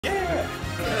Yeah!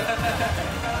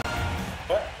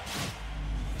 What?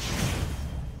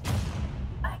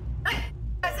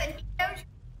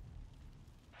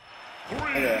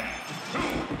 Okay.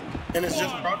 And it's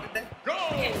just Prod today?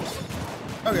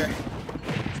 Okay.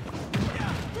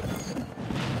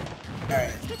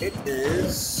 Alright, it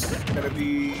is gonna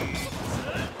be...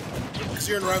 Because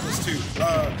you're in Rivals 2. 20.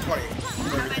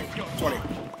 For everything. 20.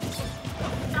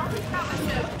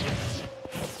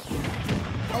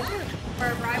 Oh, good. For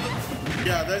Rivals?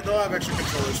 Yeah, they'll have extra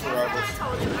controllers for Rivals. I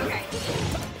told you. Okay.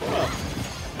 Oh.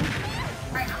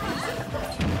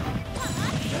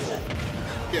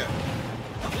 Yeah.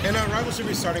 And Rivals should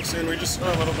be starting soon. We just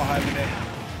are a little behind today.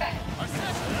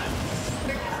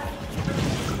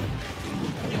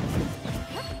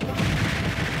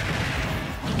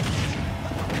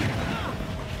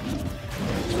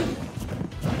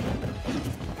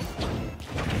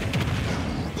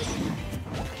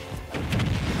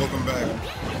 Welcome back.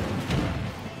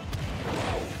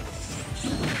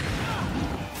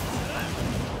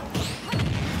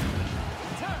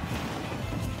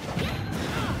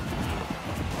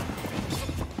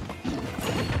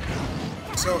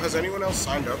 So, has anyone else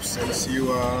signed up since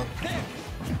you, I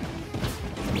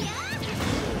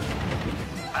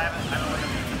haven't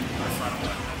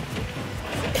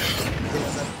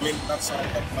I mean, not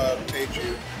signed up, paid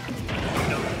you?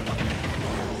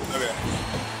 Okay.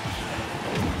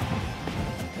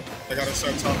 I gotta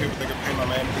start telling people they can pay my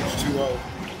man H2O.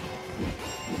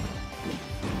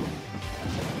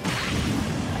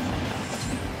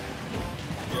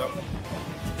 Yep.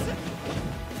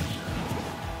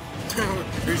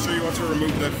 Are you sure you want to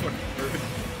remove that fucking bird?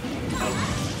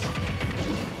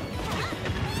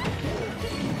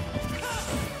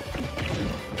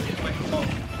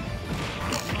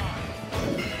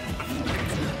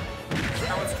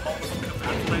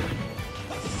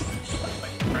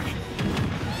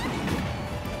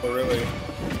 Oh, really?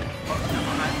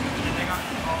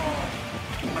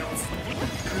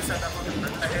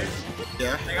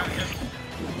 Yeah?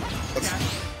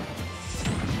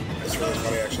 That's really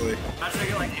funny, actually. I'm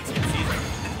thinking like it's season.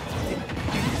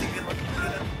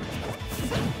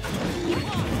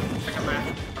 Like a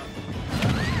match.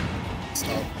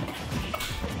 Stop.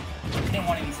 You didn't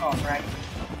want any sauce, right?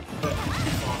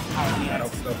 Yeah,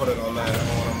 don't put it on that. I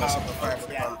don't want to mess up the fire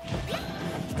for fun.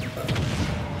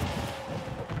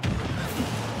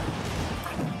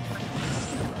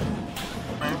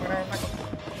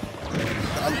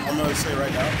 I'm gonna say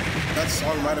right now, that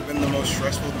song might have been the most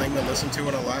stressful thing to listen to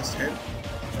in a last hit.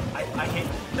 I hate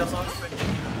those songs, but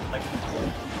like,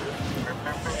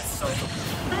 it's so.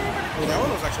 Well, that one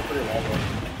was actually pretty long one.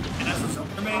 And that's what's up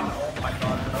to me. Oh my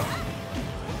god, bro.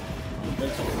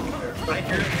 I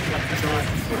hear it like the noise.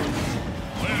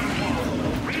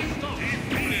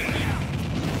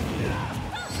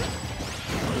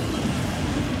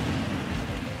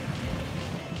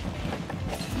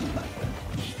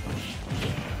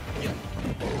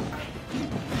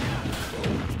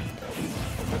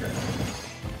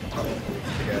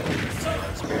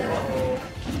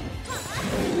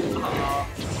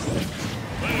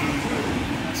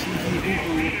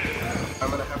 I'm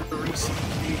gonna have to reset.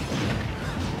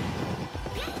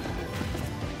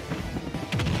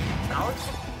 Alex?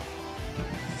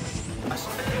 I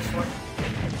saw this one.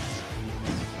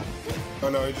 Oh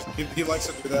no, he likes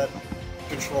to do that.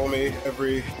 Control me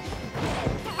every.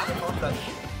 I love that.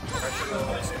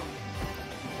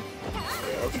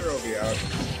 Yeah, I'm sure he'll be out.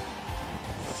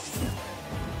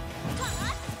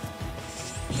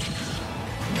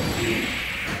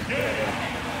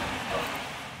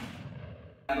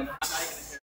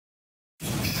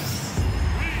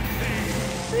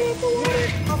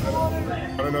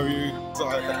 I don't know if you saw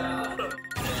it.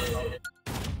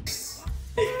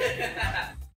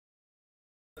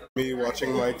 Me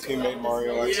watching my teammate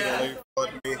Mario accidentally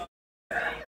flood me.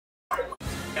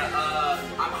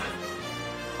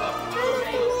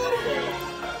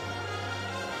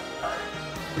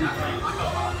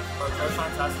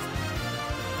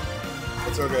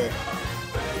 It's okay.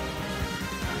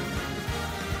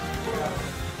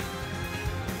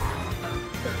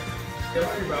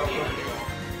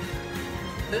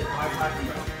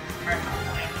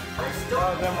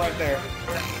 Them right there.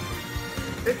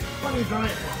 It's funny,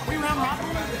 Giant. We ran last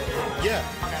one? Yeah.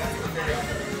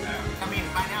 I mean,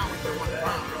 by now we're one.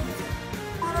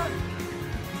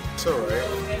 It's alright.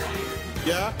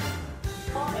 Yeah?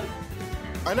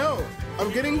 I know.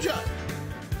 I'm getting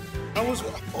I was.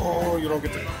 Oh, you don't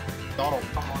get to. Donald.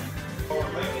 Come on.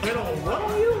 Little what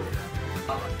are you?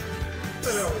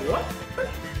 Little what?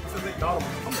 So they got him.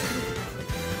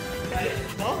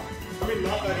 Huh? I mean,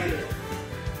 not that either.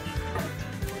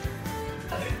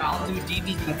 I'll do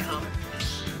DB and come.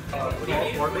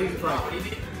 Or maybe like.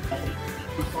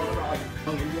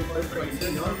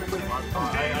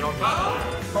 I don't know.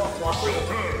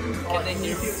 Can they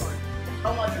hear you?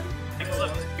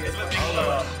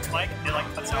 Like, it like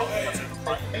cuts out.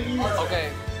 Okay.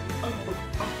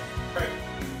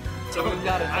 So we've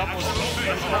got a double.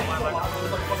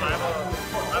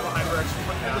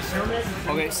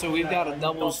 Okay, so we've got a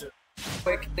doubles.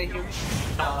 Wait, can they hear me?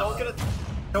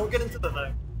 Don't get into the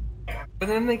thing. But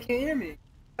then they can't hear me.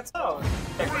 That's how.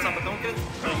 Okay, what's up? But don't get into the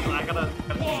thing. I gotta.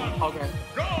 Okay.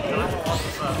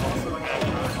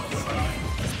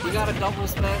 We got a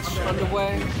doubles match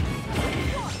underway.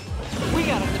 We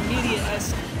got an immediate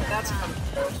S. That's coming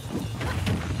first.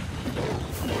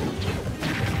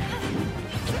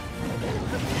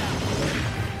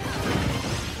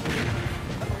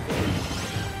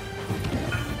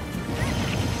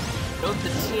 Note the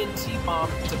TNT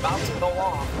bomb is about to go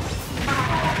off.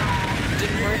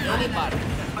 Didn't hurt anybody.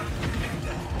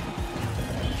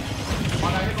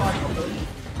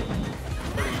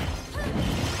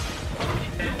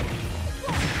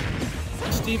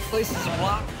 Steve places a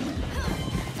block.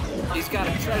 He's got a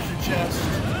treasure chest.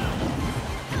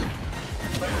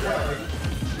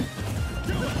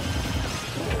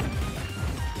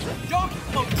 Donkey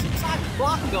Kong's inside the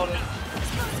block building.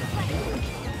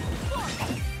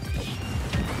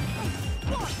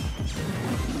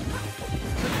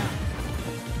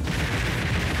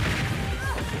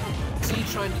 See,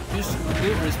 trying to do some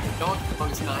maneuvers, but Donkey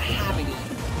Kong's not having it.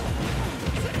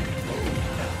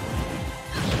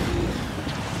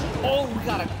 Oh, we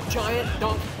got a giant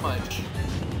donkey punch.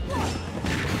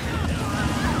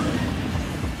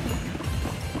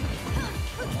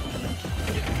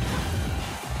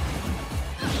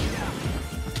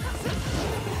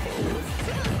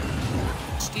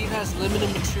 Steve has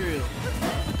limited material.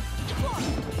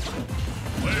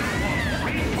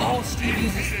 Oh, Steve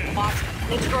uses lots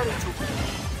of starting to.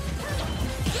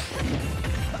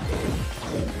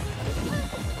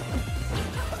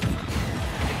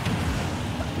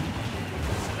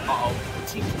 Uh-oh, the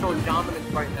team's throwing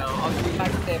dominant right now. I'll be back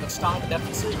if they have a stock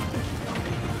deficit.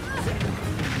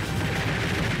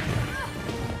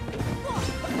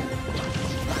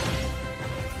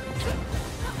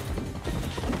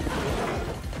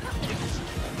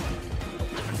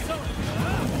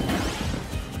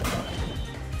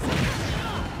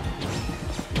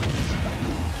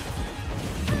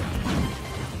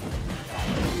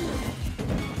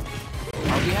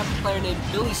 We have a player named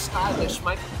Billie Stylish,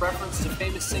 might be reference to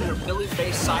famous singer Billie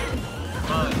Faye Cyrus.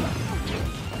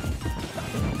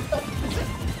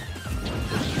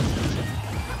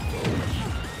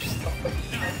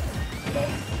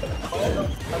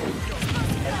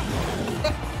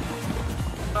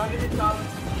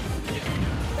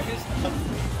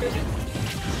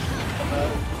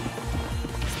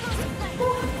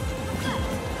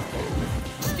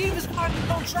 Steve is caught in the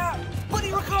bone trap, but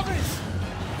he recovers!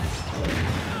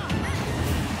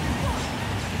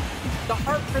 The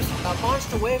heart person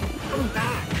launched away, coming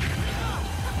back.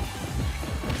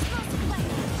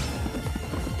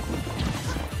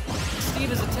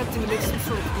 Steve is attempting to make some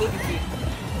sort of liberty.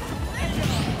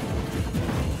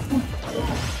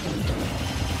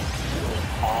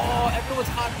 Oh, everyone's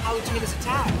hot acknowledging his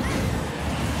attack.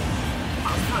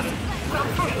 I'm kind of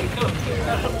good here.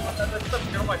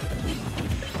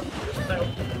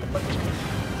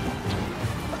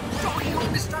 Donkey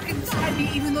Kong is stuck inside me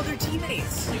even though they're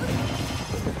teammates.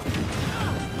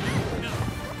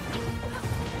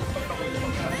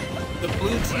 The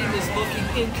blue team is looking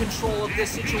in control of this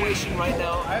situation right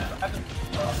now.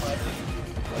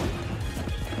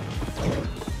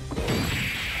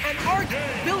 And Ark,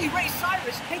 Billie Ray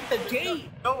Cyrus take the game.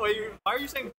 No, why are you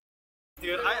saying?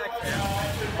 Dude, I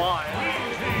can't. Why?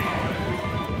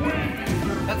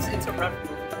 It's a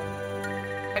reference.